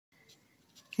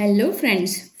Hello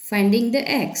friends, finding the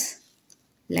x.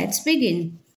 Let's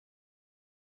begin.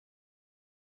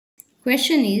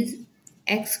 Question is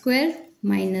x square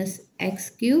minus x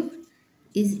cube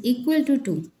is equal to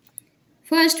 2.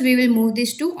 First we will move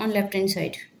this 2 on left hand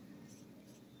side.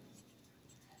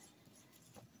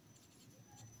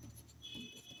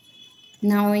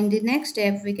 Now in the next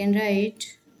step we can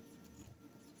write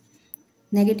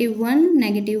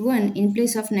 -1 in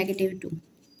place of -2.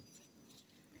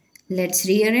 Let's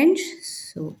rearrange.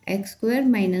 So x square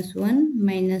minus 1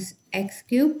 minus x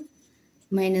cube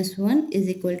minus 1 is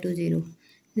equal to 0.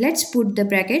 Let's put the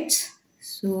brackets.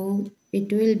 So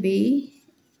it will be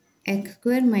x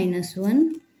square minus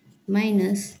 1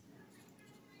 minus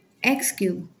x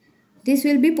cube. This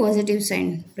will be positive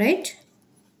sign, right?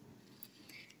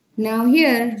 Now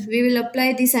here we will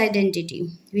apply this identity,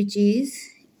 which is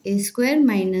a square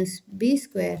minus b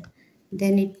square.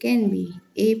 Then it can be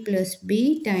a plus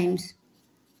b times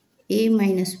a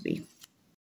minus b.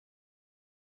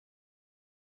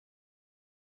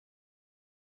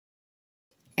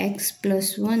 X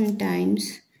plus 1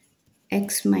 times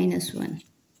x minus 1.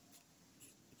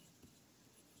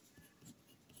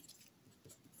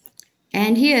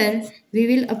 And here we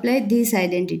will apply this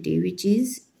identity, which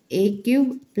is a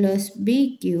cube plus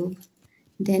b cube.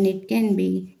 Then it can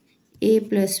be a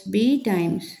plus b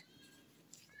times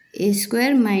a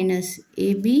square minus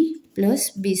ab plus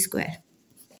b square.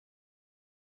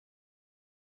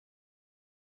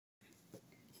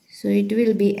 So it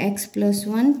will be x plus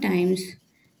 1 times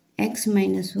x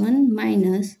minus 1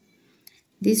 minus,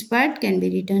 this part can be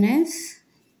written as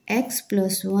x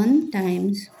plus 1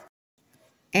 times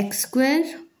x square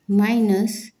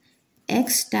minus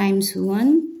x times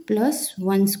 1 plus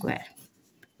 1 square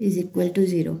is equal to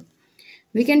 0.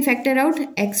 We can factor out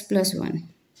x plus 1.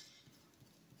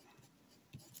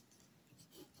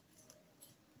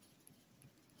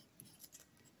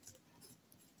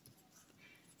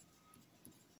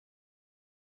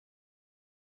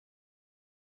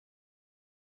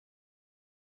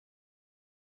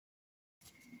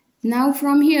 Now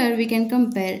from here we can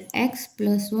compare x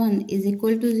plus 1 is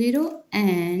equal to 0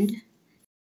 and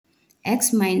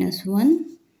x minus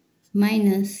 1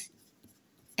 minus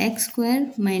x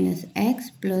square minus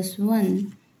x plus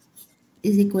 1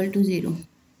 is equal to 0.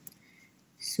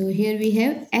 So here we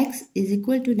have x is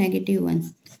equal to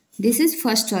 -1. This is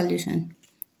first solution.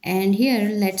 And here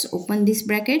let's open this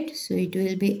bracket. So it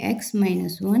will be x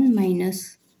minus 1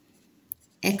 minus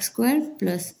x square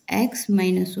plus x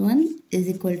minus 1 is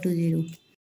equal to 0.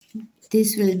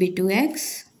 This will be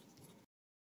 2x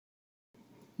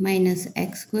minus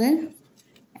x square,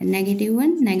 and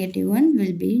 -1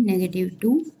 will be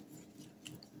 -2.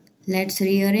 Let's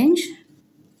rearrange.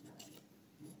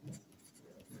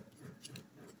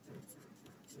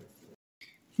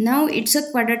 Now it's a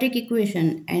quadratic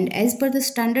equation, and as per the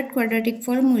standard quadratic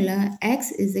formula,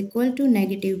 x is equal to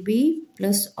 -b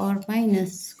plus or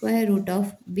minus square root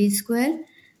of b square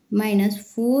minus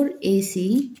 4ac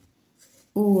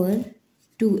over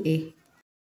 2a.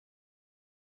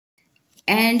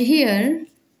 And here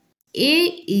a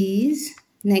is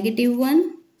 -1,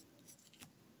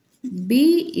 b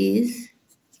is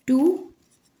 2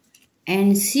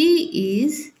 and c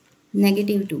is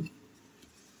 -2.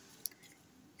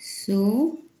 So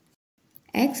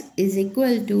x is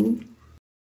equal to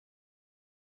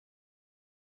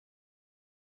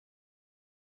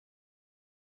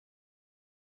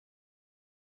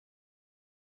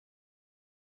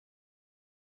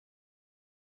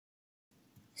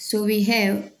So we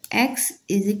have x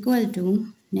is equal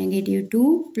to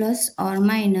 -2 plus or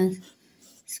minus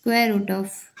square root of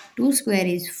 2 square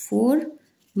is 4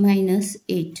 minus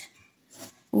 8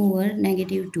 over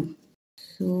 -2.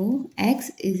 So x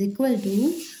is equal to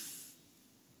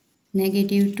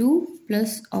 -2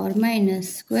 plus or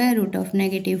minus square root of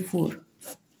 -4.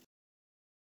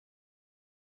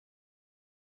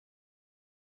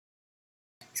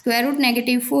 Square root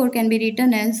 -4 can be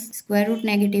written as square root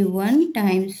 -1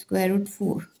 times square root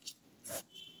 4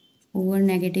 over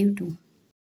 -2.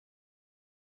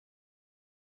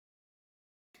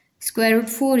 Square root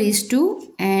 4 is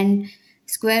 2 and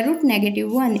square root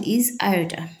 -1 is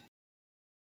iota.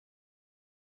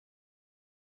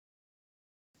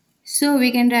 So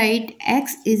we can write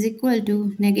x is equal to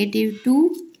 -2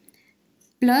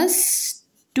 plus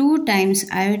 2 times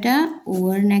iota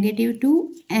over -2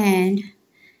 and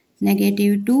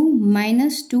 -2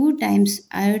 minus 2 times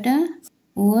iota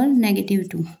over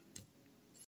 -2.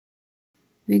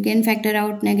 We can factor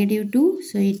out -2,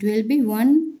 so it will be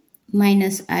 1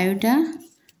 minus iota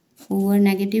over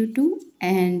 -2,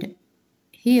 and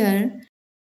here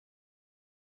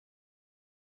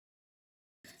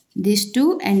These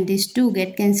 2 and these 2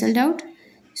 get cancelled out.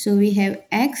 So we have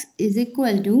x is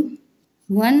equal to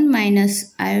 1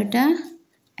 minus iota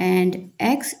and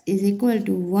x is equal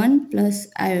to 1 plus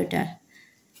iota.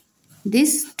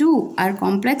 These two are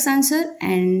complex answer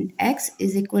and x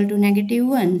is equal to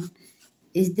 -1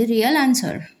 is the real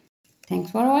answer.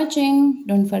 Thanks for watching.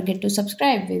 Don't forget to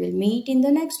subscribe. We will meet in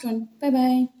the next one. Bye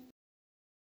bye.